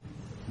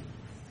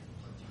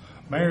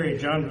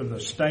Marriage under the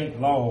state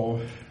law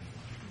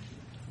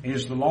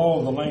is the law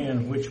of the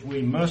land which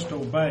we must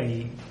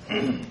obey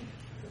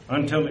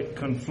until it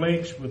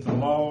conflicts with the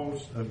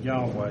laws of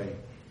Yahweh.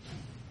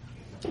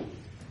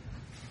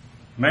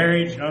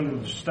 Marriage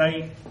under the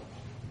state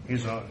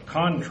is a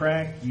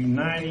contract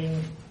uniting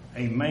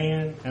a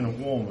man and a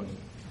woman.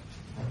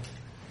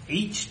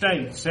 Each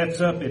state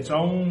sets up its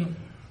own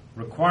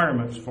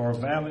requirements for a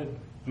valid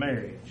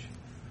marriage: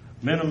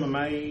 minimum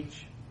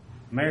age,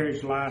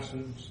 marriage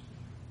license,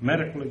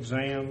 medical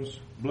exams,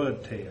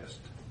 blood test.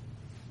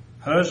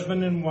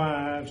 Husband and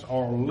wives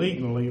are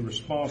legally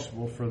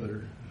responsible for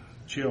their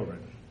children.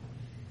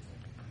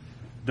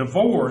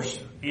 Divorce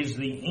is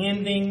the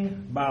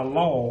ending by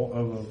law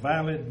of a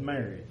valid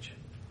marriage.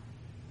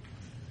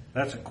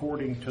 That's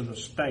according to the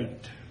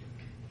state.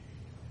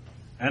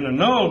 An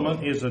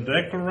annulment is a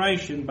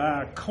declaration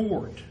by a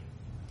court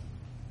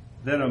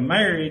that a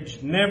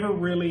marriage never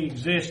really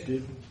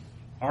existed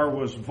or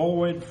was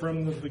void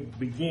from the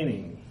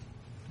beginning.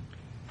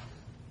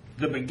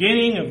 The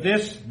beginning of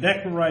this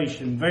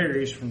declaration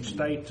varies from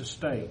state to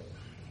state.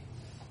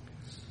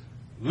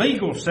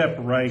 Legal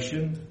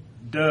separation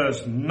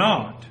does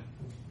not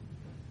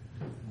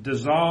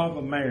dissolve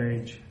a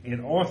marriage. It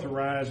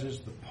authorizes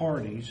the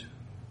parties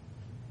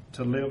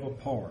to live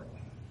apart.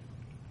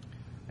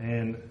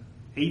 And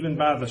even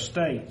by the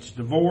states,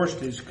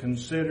 divorce is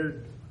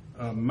considered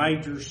a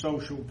major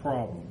social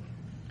problem.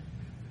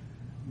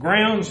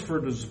 Grounds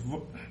for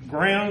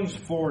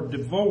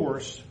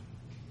divorce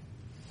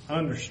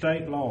under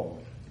state law: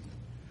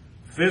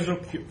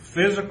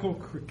 physical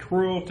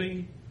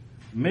cruelty,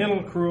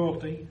 mental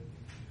cruelty,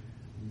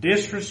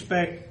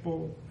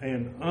 disrespectful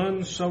and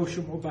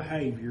unsociable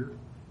behavior,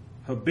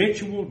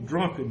 habitual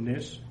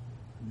drunkenness,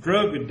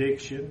 drug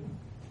addiction,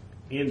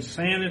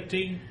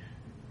 insanity,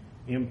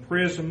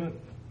 imprisonment,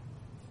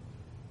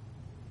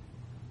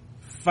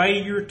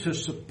 failure to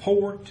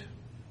support,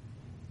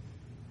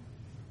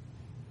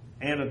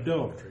 and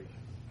adultery.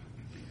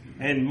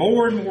 And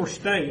more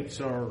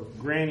states are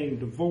granting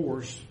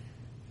divorce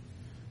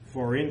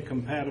for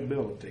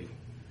incompatibility.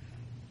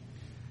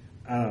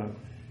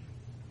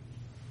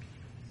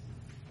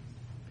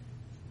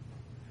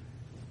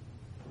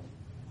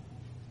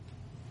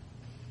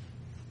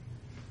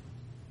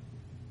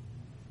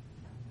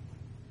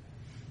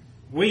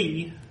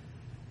 We,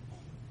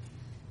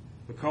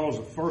 because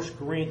of 1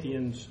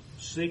 Corinthians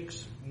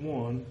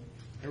 6:1,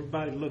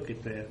 everybody look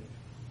at that.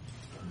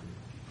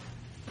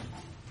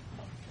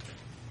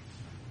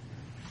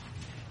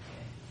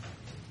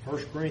 1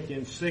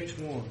 Corinthians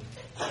 6:1.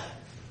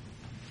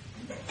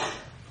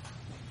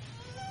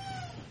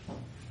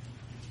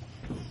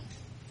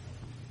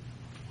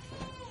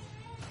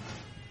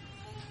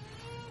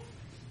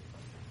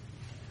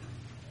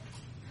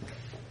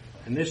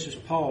 And this is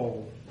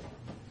Paul.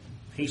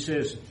 He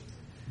says,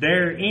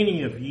 "Dare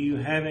any of you,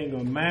 having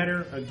a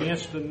matter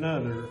against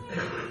another,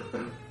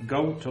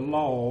 go to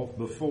law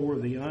before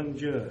the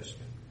unjust?"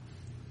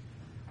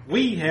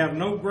 We have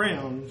no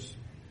grounds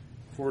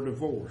for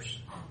divorce.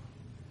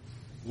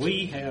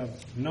 We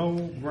have no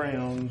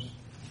grounds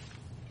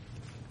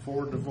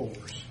for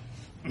divorce.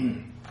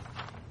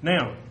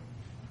 Now,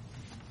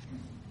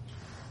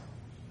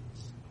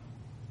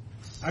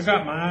 I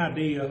got my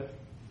idea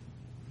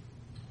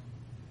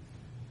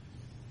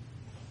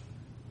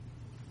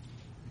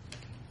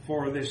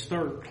for this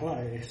third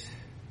class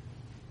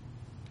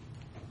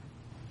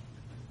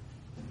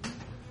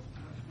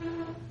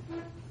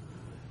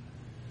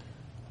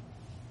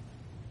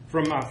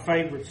from my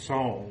favorite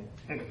song.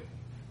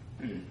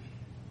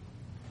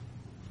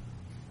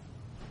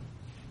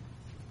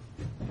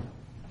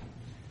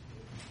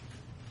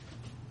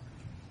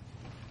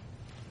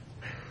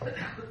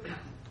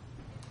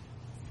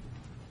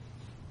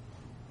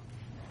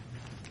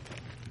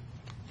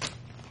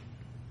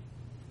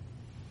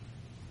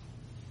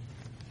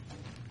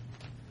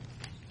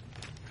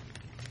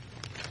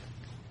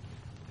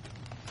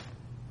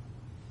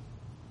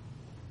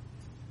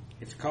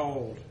 It's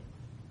called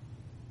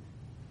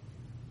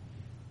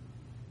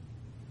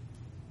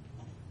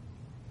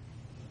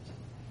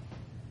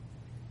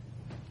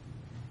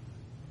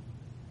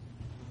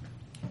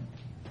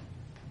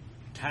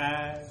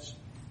Ties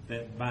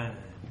That Bind.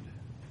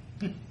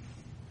 There's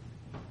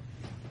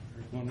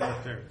one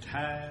right there.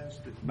 Ties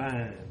That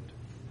Bind.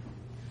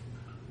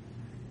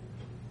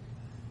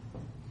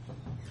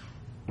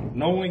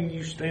 Knowing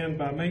you stand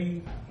by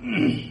me,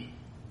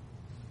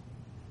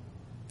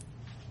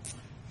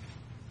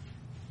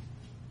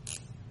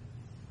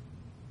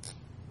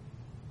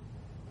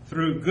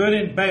 through good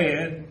and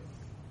bad,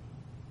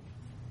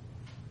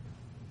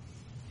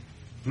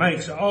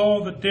 makes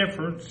all the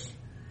difference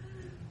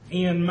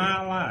in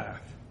my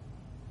life.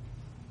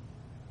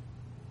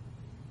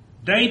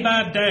 Day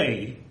by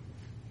day,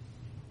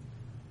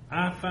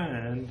 I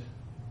find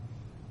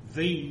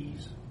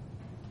these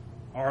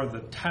are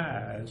the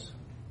ties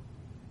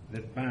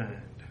that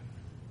bind.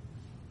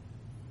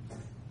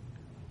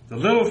 The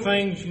little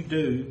things you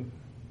do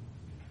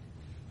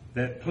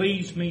that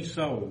please me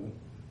so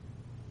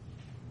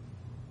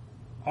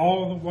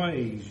all the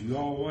ways you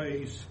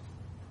always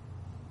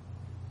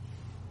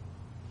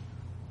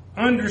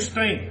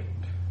understand.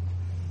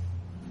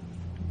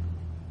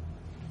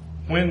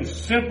 When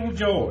simple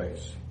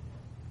joys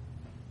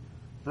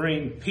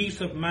bring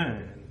peace of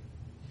mind,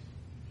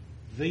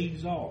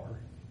 these are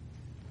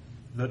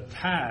the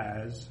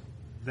ties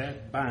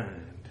that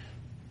bind.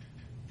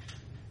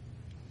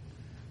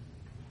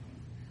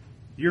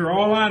 You're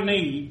all I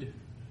need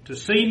to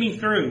see me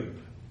through.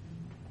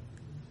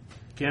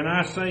 Can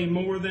I say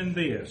more than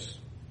this?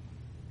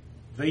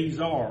 These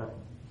are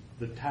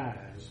the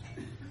ties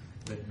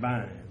that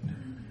bind.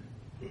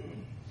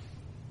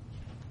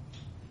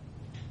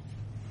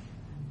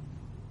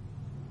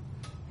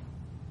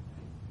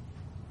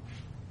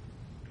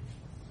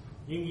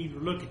 You can either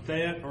look at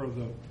that or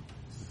the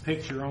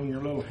picture on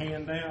your little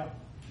handout.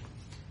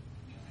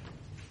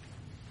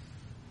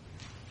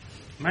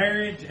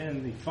 Marriage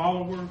and the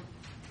follower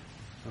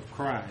of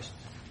Christ.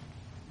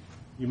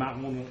 You might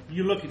want to,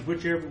 you look at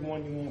whichever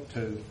one you want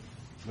to.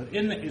 But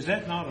is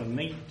that not a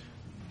neat,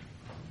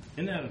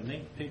 isn't that a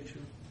neat picture?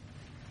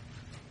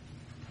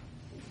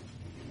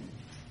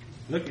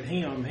 Look at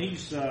him.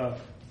 He's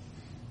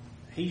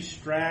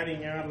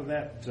striding out of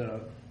that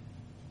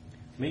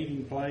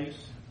meeting place.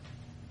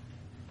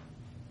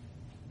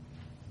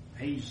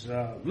 He's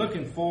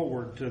looking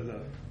forward to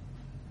the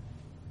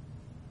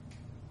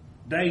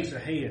days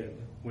ahead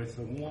with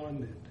the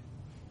one that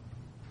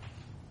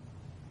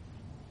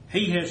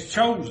he has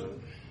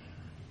chosen.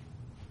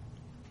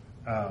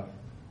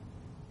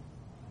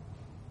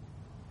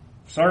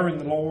 Serving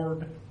the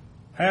Lord,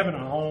 having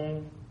a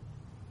home,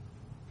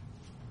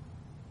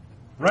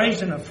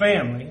 raising a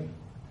family,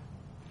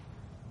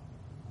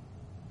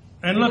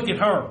 and look at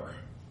her.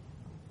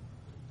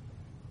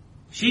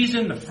 She's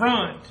in the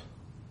front,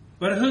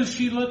 but who's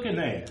she looking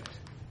at?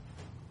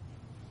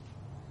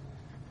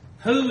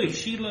 Who is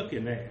she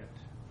looking at?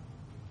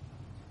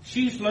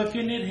 She's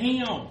looking at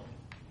him.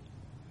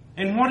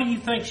 And what do you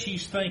think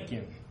she's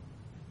thinking?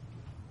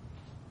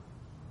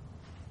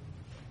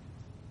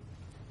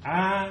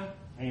 I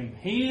am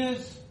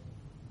his,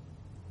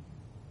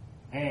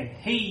 and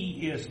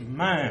he is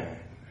mine.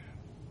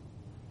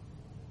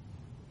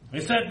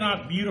 Is that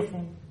not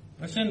beautiful?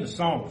 That's in the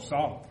Song of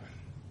Solomon.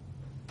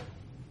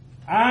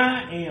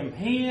 I am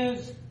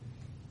his,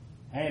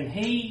 and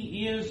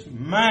he is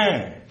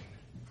mine.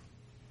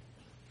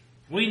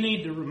 We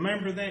need to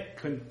remember that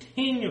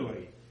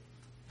continually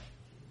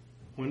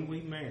when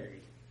we marry.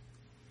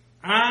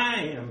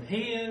 I am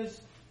his,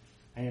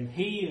 and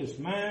he is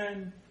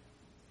mine.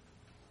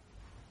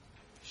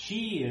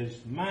 She is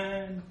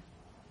mine,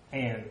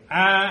 and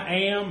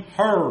I am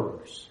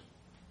hers.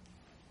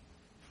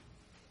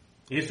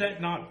 Is that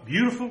not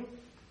beautiful?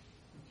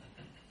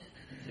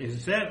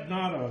 Is that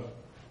not a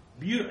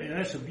beautiful?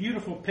 That's a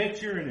beautiful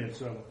picture, and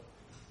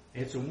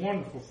it's a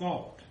wonderful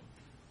thought.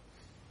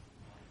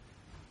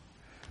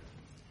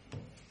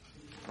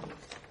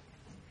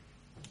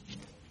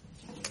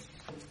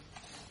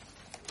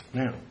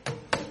 Now,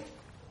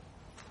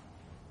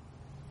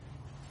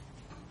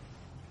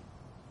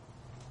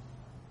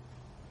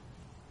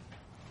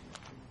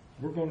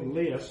 we're going to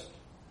list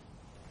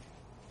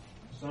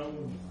some of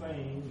the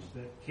things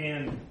that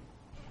can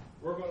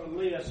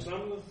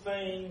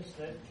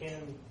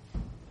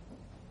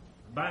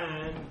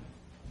bind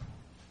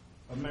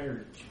a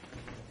marriage.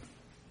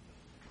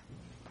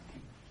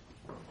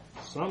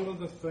 Some of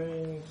the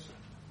things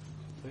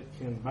that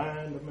can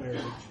bind a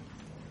marriage.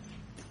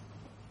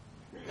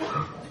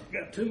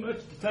 Got too much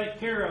to take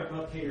care of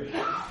up here.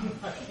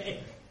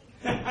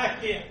 I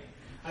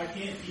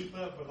can't keep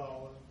up with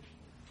all of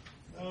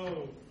it.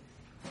 Oh.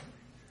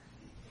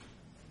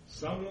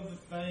 Some of the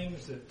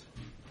things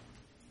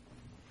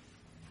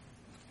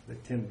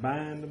that can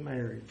bind a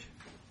marriage.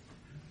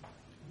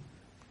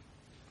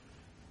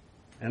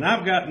 And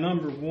I've got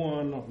number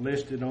one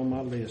listed on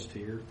my list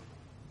here.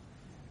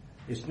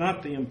 It's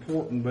not the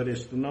important, but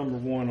it's the number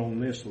one on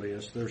this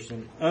list. There's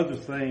some other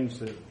things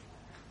that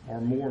are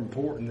more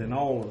important than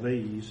all of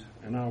these,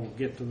 and I will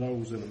get to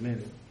those in a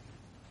minute.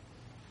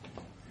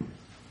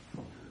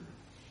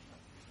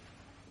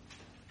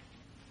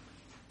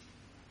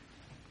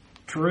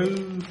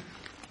 True,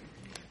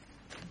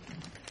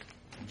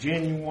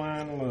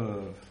 genuine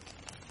love.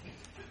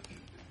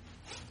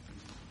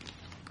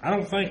 I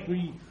don't think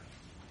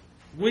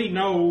we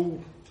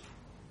know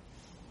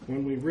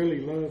when we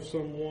really love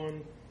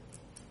someone,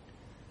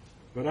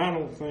 but I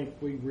don't think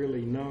we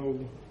really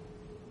know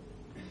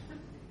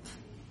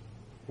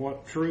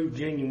what true,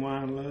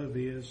 genuine love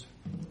is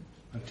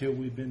until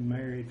we've been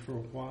married for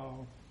a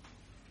while.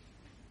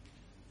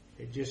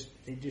 It just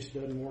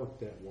doesn't work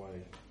that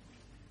way.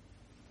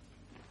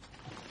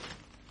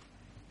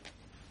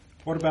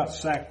 What about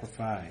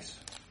sacrifice?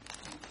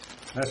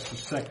 That's the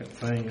second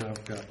thing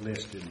I've got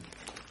listed.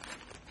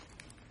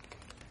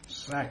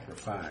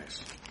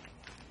 Sacrifice.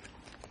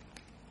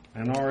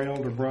 And our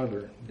elder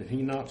brother, did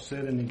he not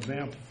set an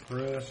example for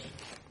us?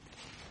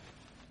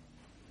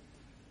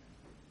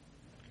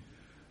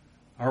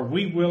 Are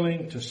we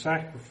willing to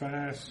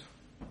sacrifice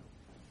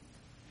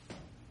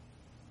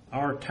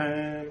our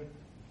time,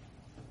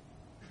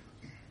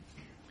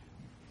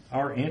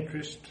 our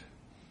interest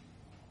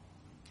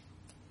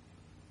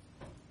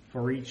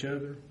for each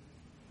other,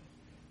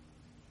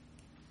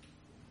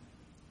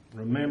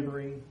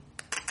 remembering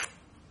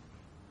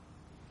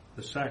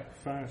the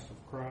sacrifice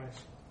of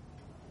Christ.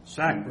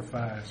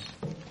 Sacrifice.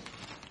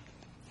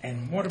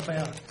 And what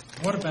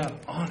about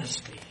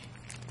honesty?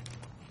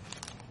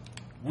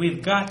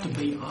 We've got to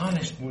be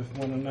honest with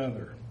one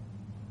another.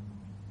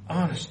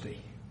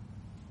 Honesty.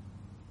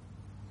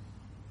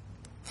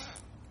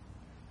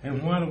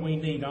 And why do we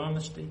need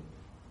honesty?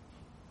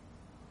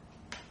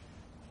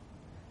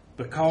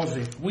 Because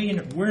if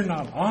we're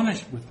not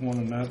honest with one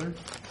another,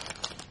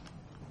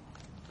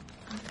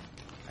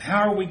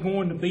 how are we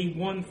going to be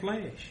one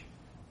flesh?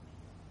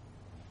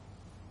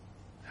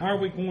 How are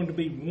we going to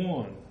be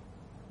one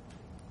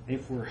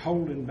if we're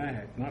holding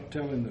back, not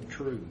telling the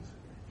truth?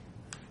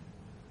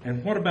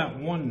 And what about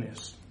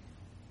oneness?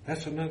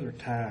 That's another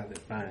tie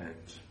that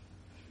binds.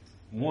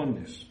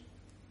 Oneness.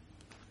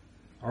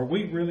 Are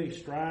we really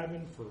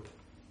striving for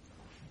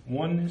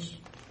oneness?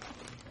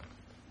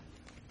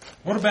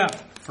 What about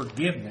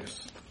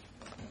forgiveness?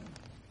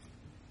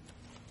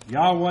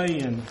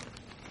 Yahweh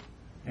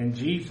and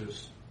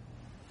Jesus,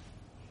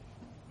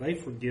 they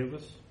forgive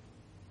us.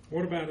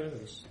 What about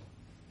us?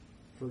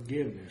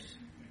 Forgiveness.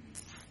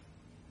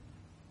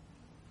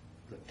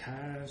 The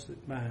ties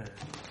that bind.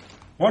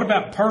 What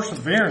about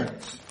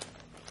perseverance?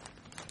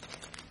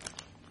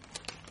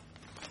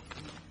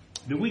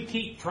 Do we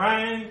keep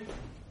trying?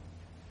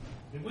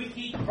 Do we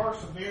keep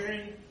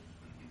persevering?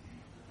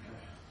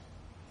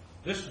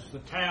 This is the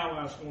towel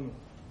I was going to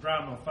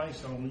dry my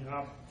face on.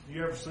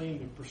 You ever seen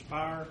me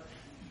perspire?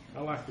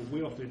 I like to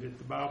wilt it at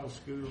the Bible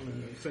school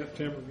in the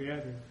September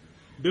gathering.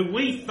 Do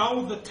we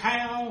throw the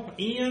towel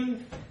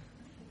in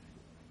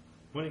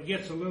when it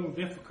gets a little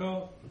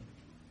difficult?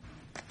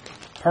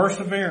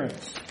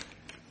 Perseverance.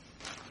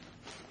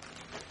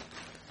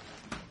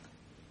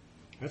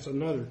 That's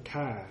another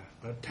tie.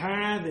 A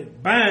tie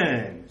that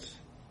binds.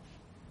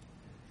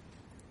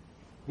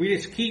 We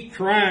just keep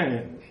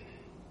trying.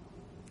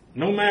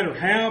 No matter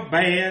how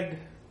bad.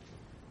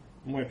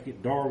 I'm going to have to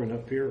get Darwin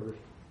up here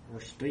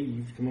or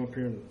Steve to come up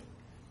here and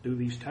do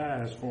these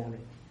ties for me.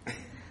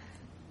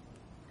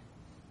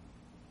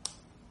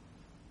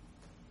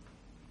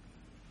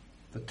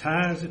 The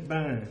ties that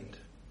bind.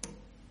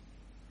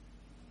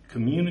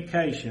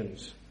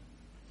 Communications.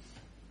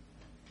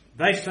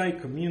 They say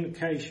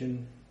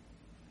communication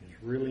is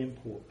really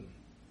important.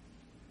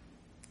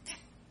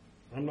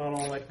 I'm not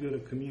all that good a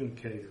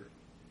communicator.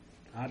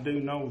 I do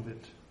know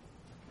that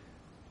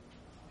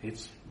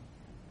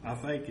I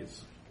think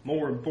it's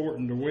more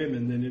important to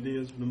women than it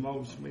is to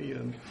most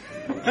men.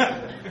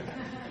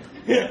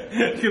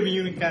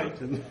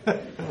 Communication.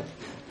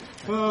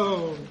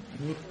 Oh.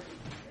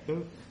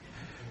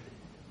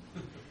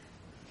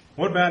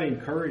 What about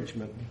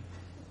encouragement?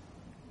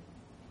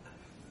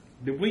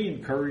 Do we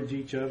encourage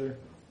each other?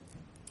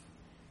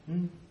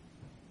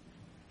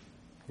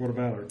 What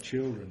about our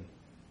children?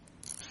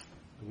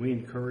 Do we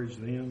encourage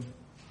them?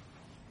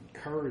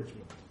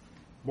 Encouragement.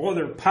 Boy,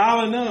 they're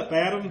piling up,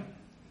 Adam.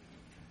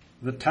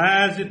 The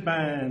ties that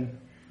bind.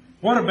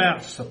 What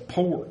about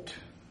support?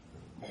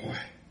 Boy,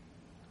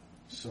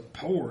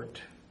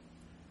 support.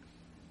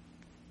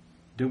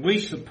 Do we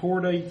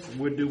support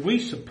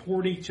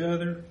each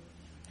other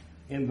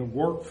in the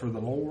work for the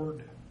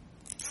Lord?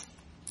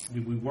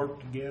 Do we work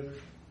together?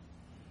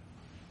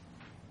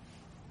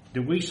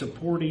 Do we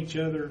support each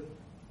other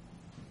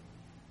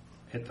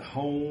at the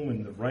home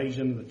and the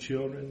raising of the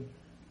children?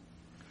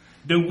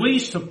 Do we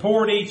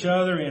support each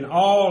other in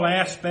all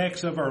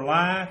aspects of our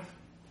life?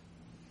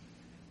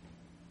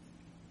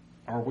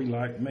 Are we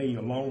like me,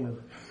 a loner?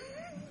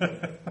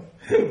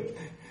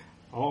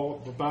 All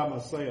by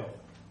myself,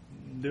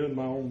 doing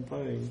my own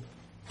thing.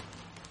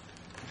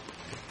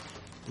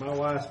 My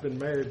wife's been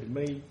married to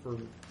me for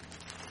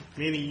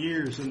many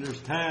years, and there's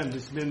times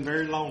it's been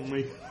very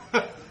lonely.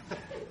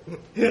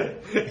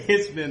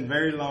 It's been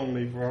very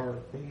lonely for her.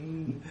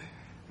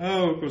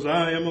 Oh, because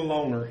I am a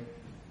loner.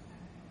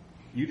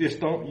 You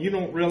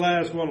don't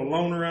realize what a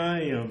loner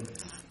I am.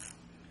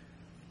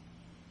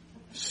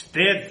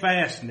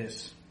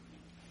 Steadfastness.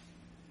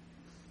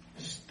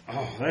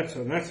 Oh, that's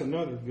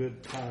another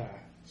good tie.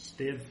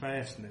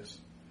 Steadfastness.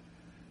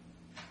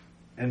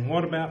 And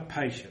what about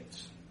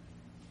patience?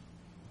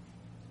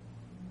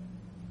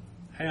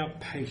 Have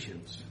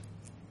patience.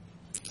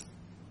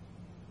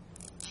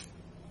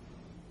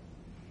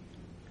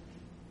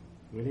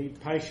 We need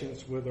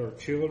patience with our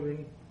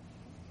children,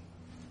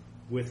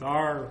 with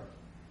our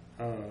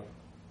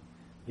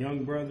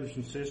young brothers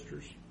and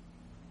sisters.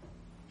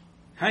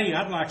 Hey,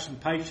 I'd like some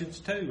patience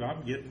too.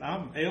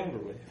 I'm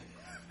elderly.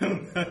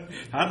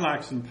 I'd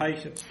like some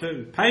patience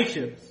too.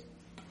 Patience.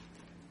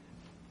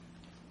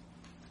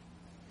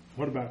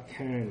 What about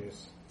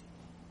kindness?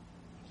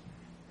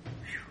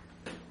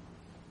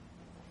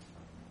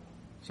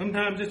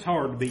 Sometimes it's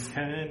hard to be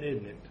kind,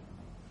 isn't it?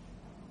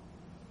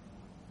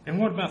 And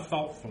what about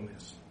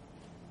thoughtfulness?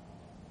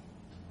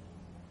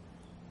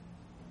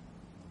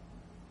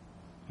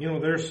 You know,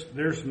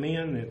 there's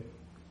men that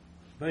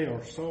they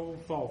are so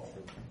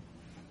thoughtful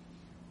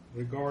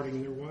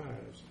regarding their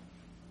wives.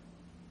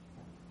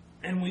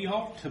 And we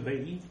ought to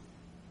be.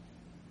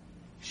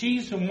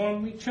 She's the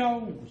one we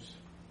chose.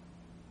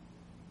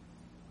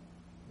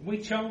 We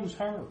chose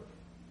her.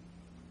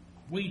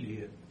 We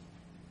did.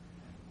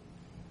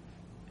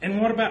 And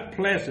what about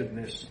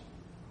pleasantness?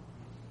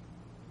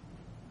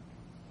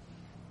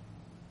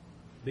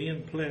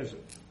 Being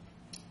pleasant.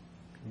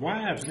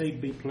 Wives need to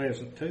be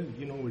pleasant too.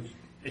 You know,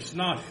 it's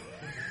not.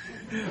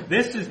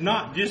 This class is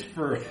not just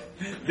for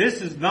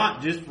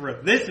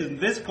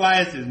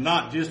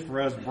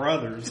us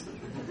brothers.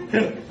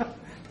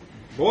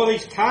 Boy,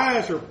 these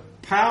ties are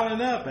piling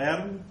up,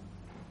 Adam.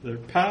 They're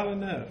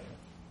piling up.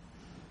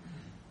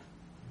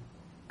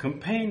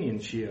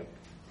 Companionship.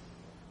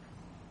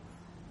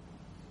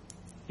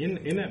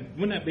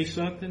 Wouldn't that be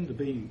something to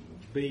be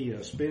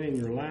spending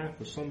your life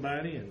with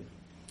somebody and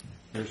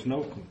there's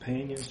no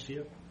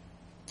companionship?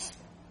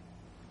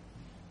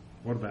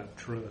 What about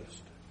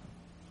trust?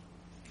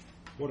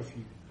 What if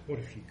you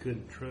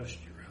couldn't trust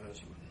your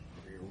husband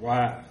or your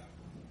wife?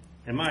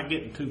 Am I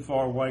getting too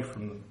far away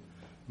from the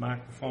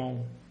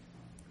microphone?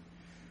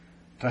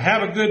 To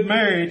have a good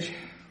marriage,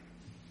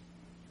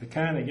 the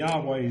kind of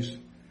Yahweh's,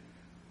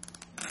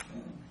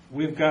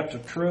 we've got to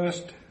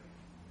trust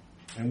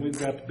and we've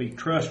got to be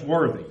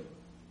trustworthy.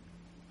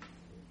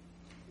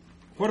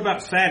 What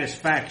about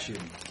satisfaction?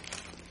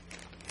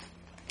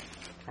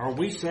 Are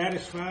we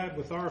satisfied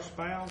with our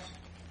spouse?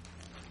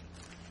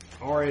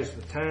 Or as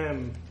the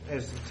time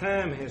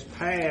has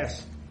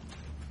passed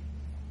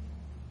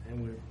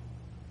and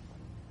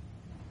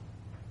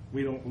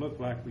we don't look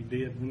like we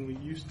did when we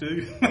used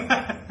to,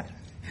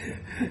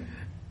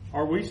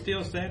 are we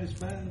still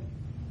satisfied?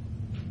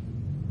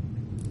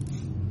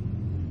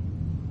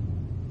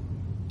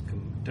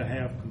 To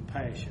have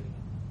compassion.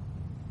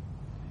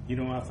 You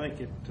know, I think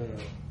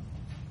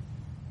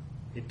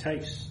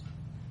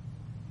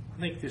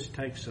this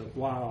takes a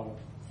while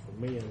for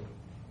men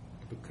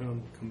to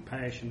become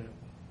compassionate.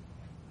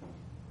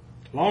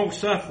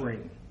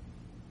 Long-suffering.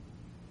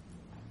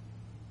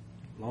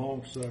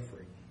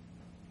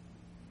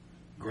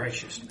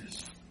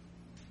 Graciousness.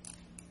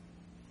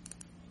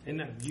 Isn't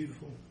that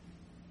beautiful?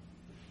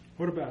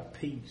 What about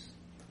peace?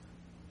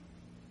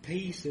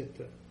 Peace at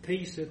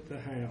the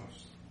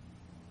house.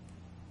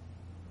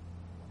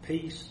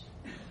 Peace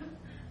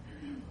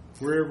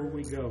wherever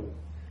we go.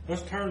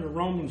 Let's turn to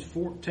Romans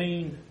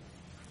 14,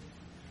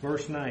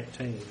 verse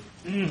 19.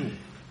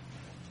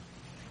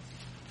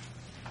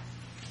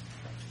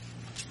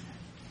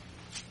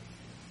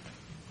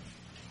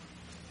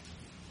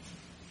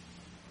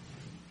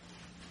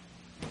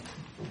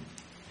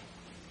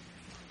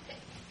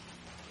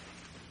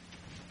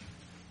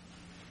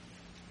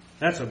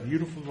 That's a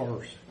beautiful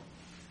verse.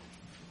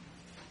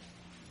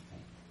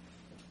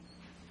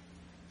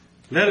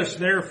 Let us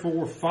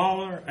therefore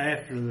follow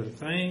after the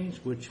things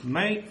which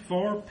make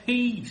for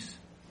peace,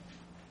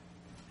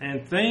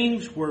 and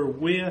things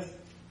wherewith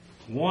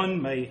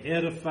one may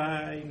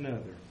edify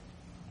another.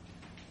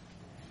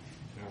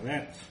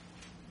 Now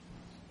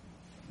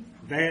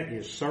that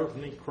is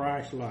certainly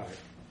Christ-like.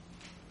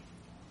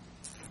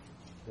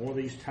 All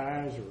these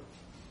ties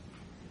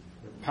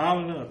they're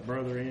piling up,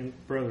 Brother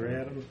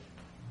Adam.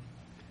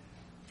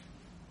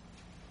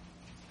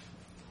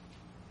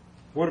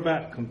 What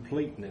about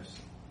completeness?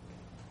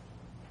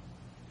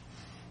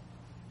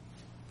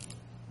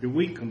 Do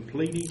we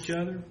complete each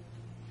other?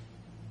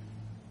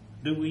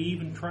 Do we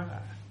even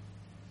try?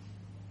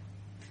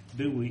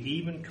 Do we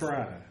even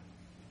try?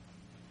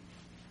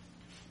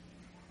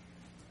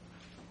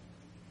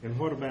 And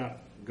what about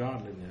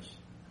godliness?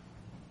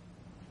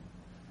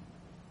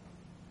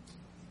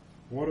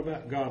 What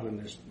about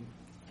godliness?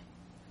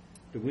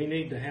 Do we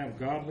need to have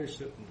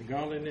godliness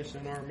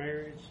in our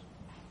marriage?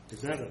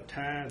 Is that a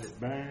tie that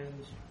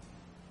binds?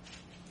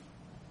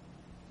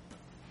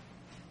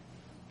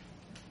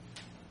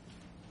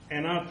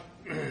 And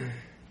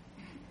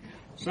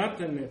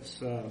something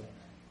that's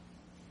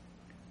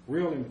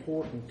real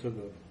important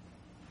to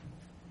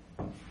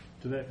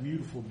that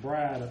beautiful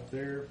bride up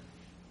there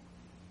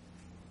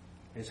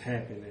is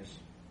happiness.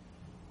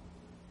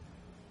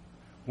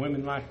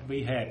 Women like to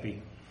be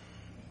happy.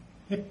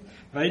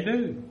 They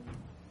do.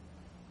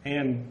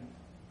 And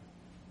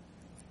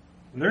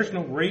there's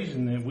no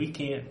reason that we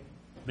can't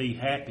be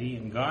happy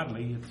and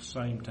godly at the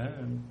same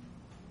time.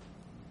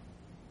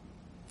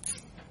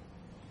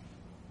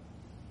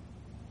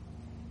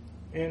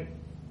 And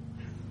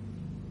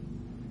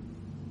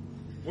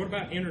what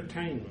about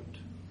entertainment?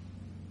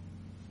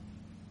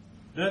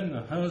 Doesn't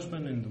the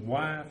husband and the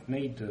wife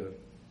need to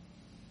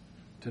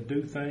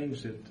do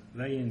things that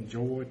they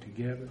enjoy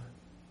together?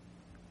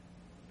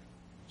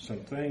 Some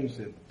things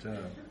that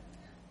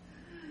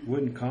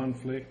wouldn't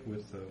conflict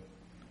with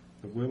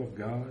the will of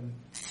God?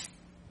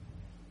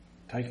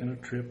 Taking a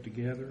trip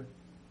together?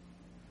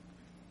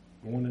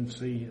 Going and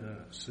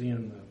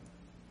seeing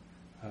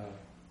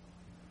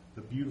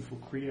the beautiful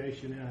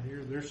creation out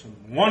here. There's some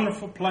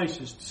wonderful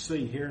places to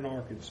see here in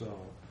Arkansas.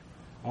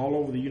 all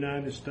over the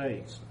United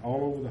States,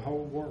 all over the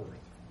whole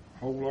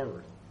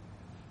earth.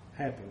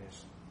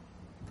 Happiness.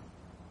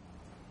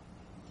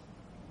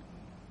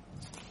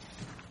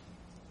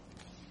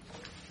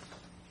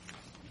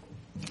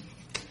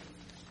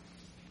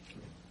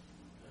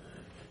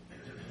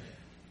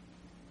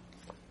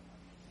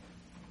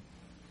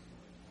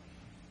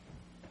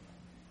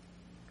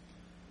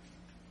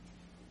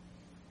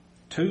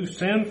 Two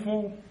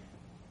sinful,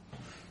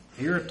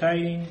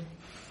 irritating,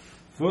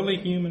 fully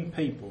human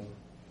people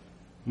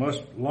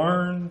must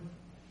learn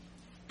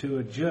to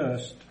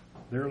adjust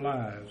their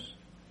lives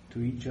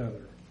to each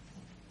other.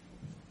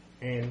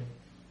 And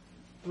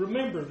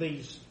remember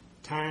these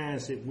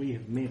ties that we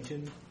have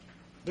mentioned.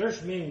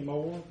 There's many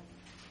more.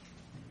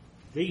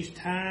 These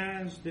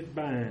ties that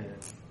bind,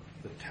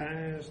 the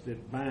ties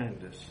that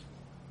bind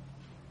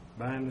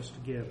us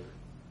together.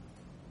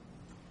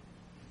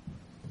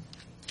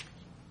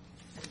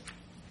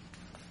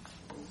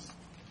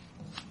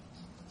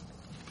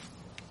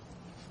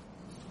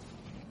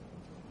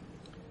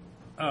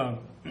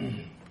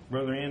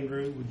 Brother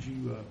Andrew, would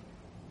you,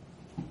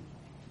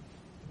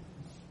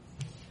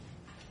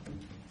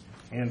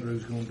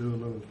 Andrew's going to do a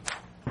little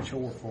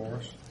chore for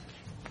us.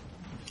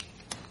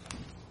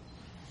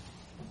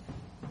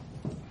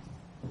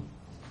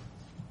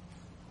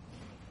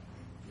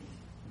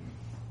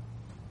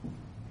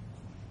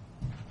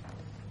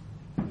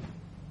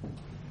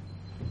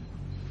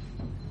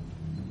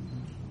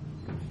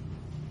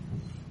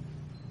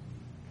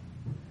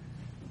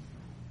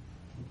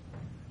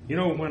 You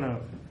know, when a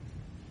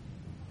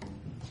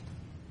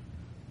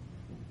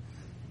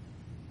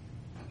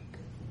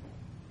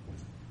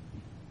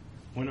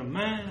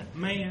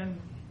man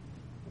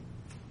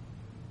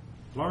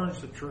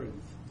learns the truth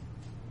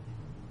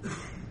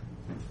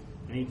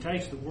and he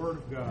takes the Word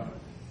of God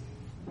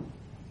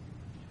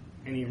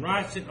and he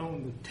writes it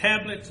on the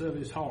tablets of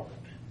his heart,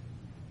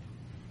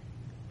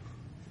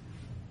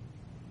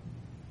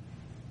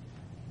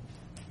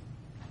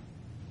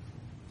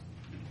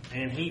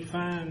 and he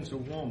finds a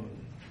woman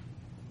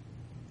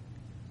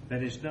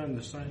that has done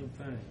the same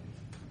thing,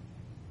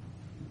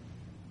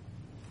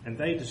 and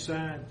they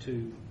decide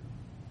to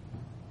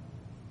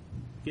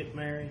get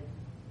married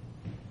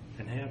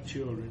and have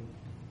children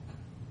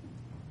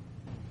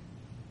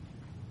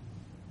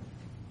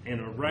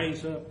and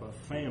raise up a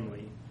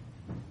family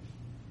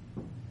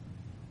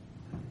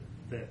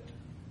that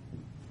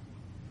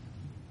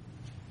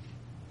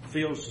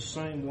feels the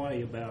same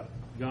way about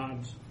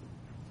God's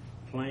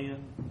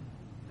plan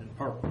and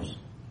purpose.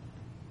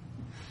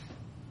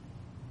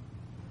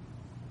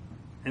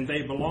 And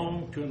they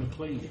belong to an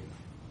ecclesia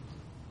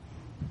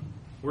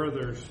where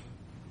there's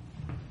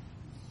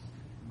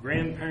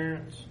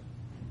grandparents,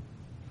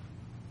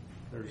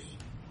 there's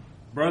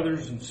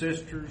brothers and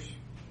sisters.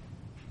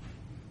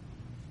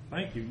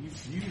 Thank you.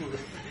 You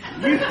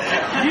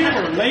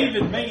were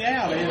leaving me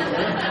out,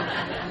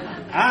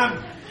 Andrew.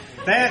 I'm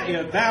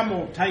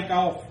going to take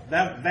off.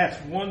 That's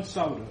one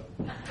soda.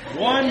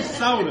 One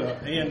soda,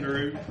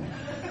 Andrew.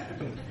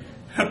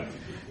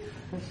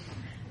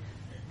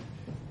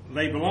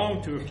 They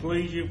belong to an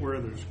ecclesia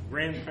where there's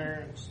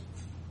grandparents,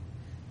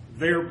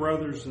 their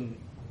brothers and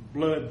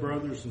blood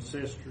brothers and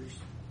sisters,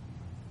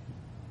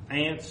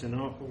 aunts and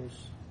uncles,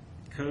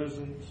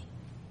 cousins,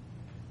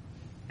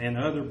 and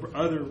other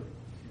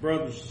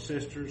brothers and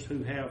sisters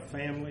who have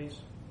families.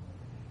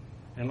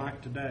 And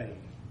like today,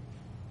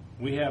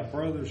 we have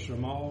brothers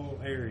from all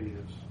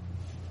areas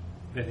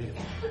that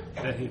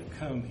have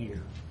come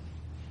here.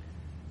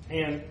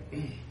 And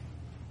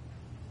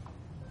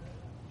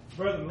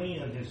Brother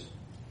Lynn has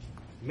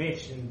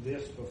mentioned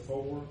this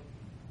before.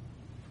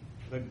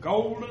 The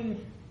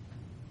golden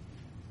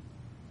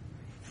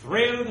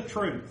thread of the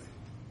truth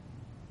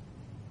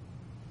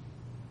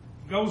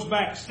goes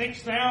back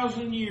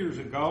 6,000 years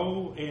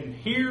ago, and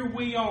here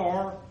we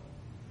are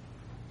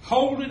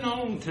holding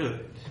on to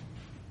it.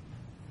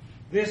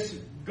 This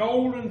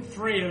golden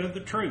thread of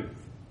the truth.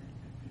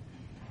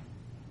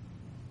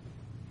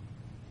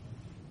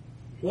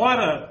 What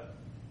a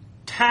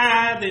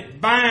tie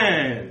that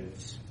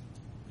binds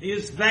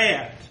is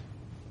that.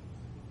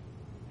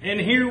 And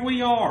here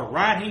we are,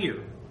 right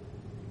here,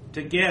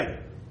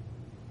 together.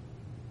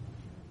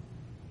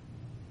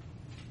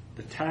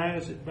 The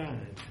ties that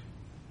bind.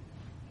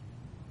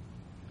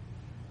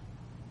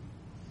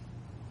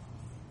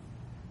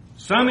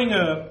 Summing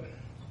up,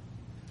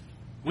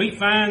 we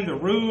find the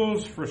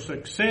rules for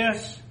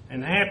success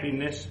and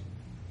happiness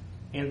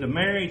in the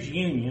marriage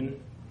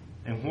union.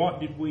 And what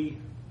did we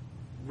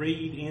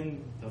read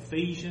in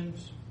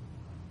Ephesians?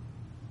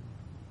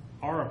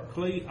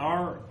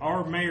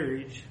 Our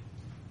marriage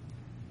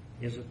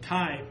is a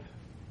type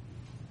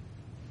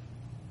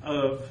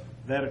of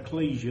that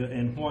ecclesia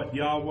and what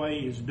Yahweh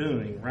is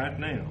doing right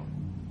now.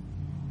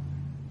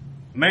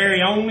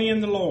 Marry only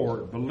in the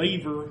Lord,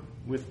 believer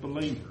with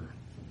believer.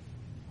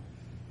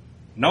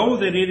 Know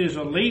that it is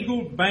a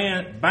legal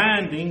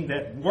binding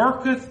that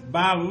worketh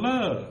by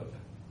love,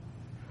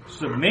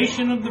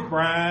 submission of the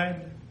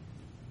bride,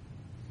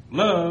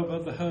 love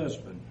of the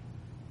husband.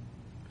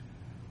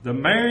 The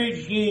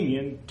marriage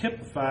union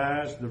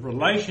typifies the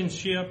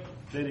relationship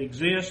that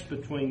exists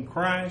between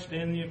Christ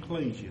and the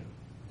ecclesia.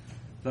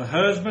 The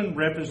husband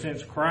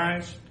represents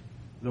Christ,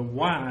 the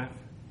wife,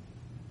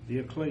 the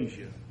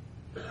ecclesia.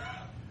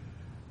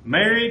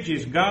 Marriage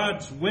is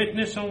God's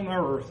witness on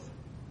earth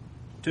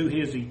to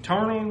His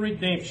eternal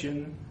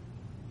redemption,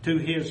 to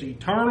His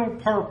eternal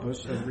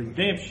purpose of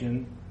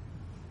redemption,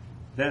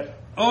 that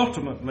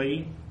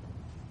ultimately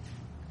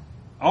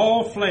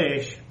all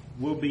flesh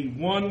will be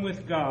one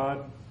with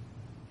God,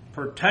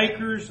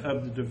 partakers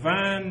of the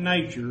divine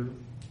nature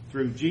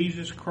through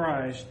Jesus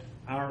Christ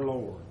our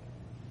Lord.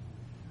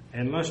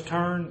 And let's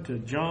turn to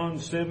John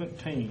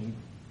 17.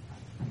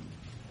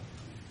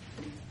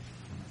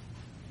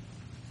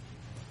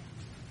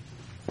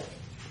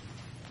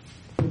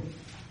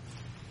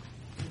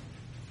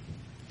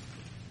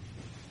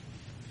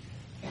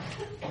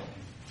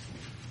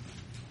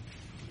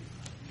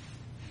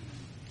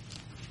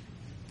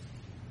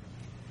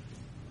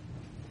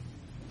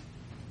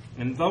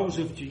 And those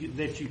of you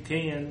that you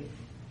can,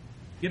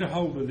 get a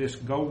hold of this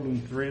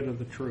golden thread of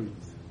the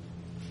truth.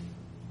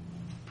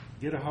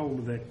 Get a hold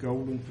of that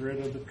golden thread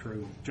of the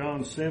truth.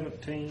 John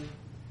 17,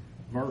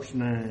 verse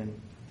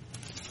 9.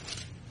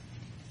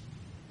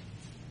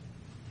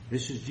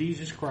 This is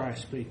Jesus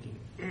Christ speaking.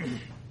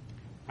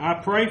 I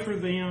pray for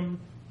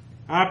them.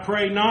 I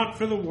pray not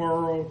for the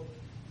world,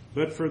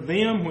 but for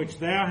them which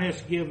thou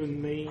hast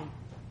given me,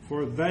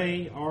 for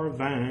they are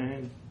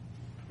thine.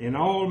 And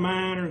all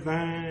mine are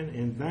thine,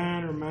 and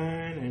thine are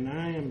mine, and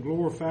I am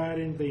glorified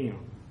in them.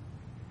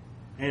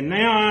 And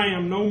now I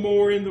am no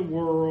more in the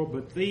world,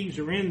 but these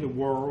are in the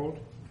world.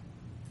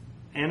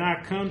 And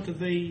I come to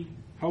thee,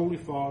 Holy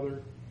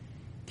Father,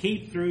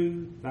 keep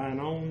through thine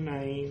own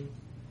name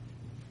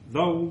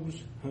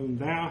those whom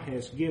thou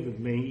hast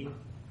given me,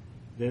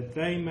 that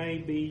they may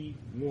be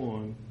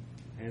one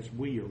as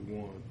we are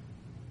one.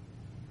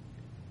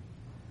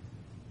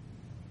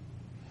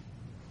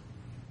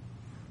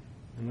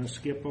 And let's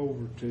skip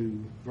over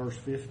to verse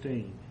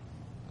 15.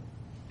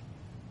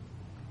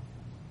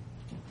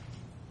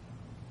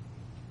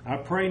 I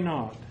pray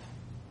not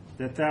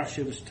that thou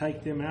shouldest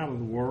take them out of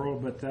the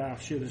world, but thou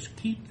shouldest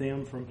keep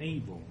them from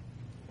evil.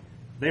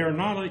 They are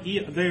not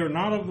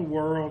of the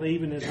world,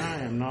 even as I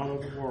am not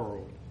of the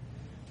world.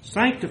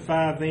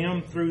 Sanctify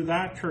them through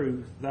thy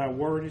truth. Thy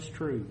word is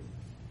truth.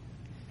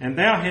 And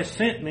thou hast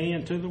sent me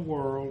into the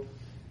world,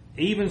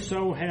 even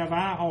so have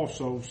I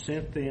also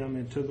sent them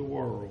into the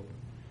world.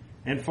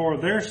 And for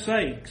their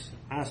sakes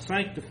I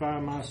sanctify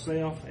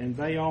myself, and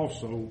they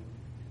also,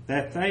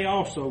 that they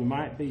also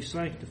might be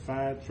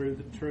sanctified through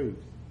the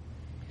truth.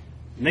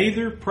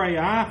 Neither pray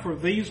I for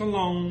these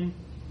alone,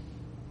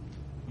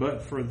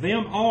 but for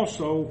them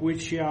also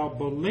which shall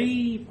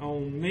believe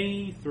on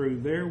me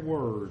through their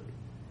word,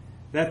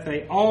 that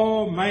they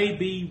all may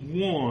be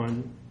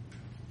one,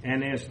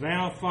 and as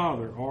thou,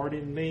 Father, art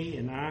in me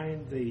and I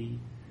in thee,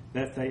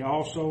 that they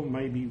also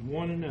may be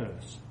one in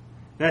us,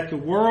 that the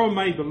world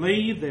may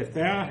believe that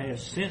thou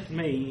hast sent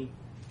me,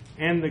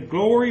 and the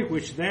glory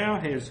which thou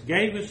hast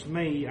gavest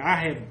me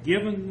I have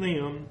given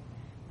them,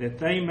 that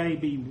they may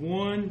be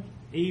one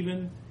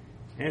even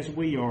as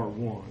we are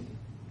one.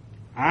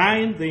 I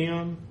in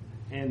them,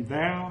 and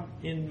thou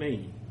in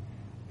me,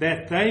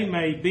 that they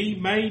may be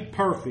made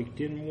perfect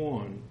in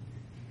one,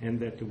 and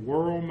that the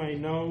world may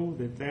know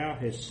that thou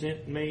hast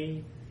sent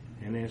me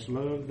and hast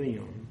loved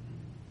them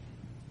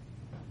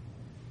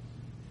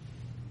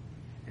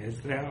as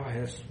thou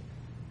hast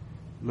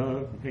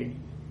loved me.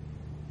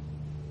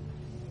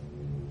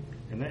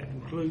 And that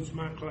concludes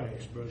my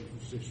class, brothers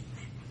and sisters.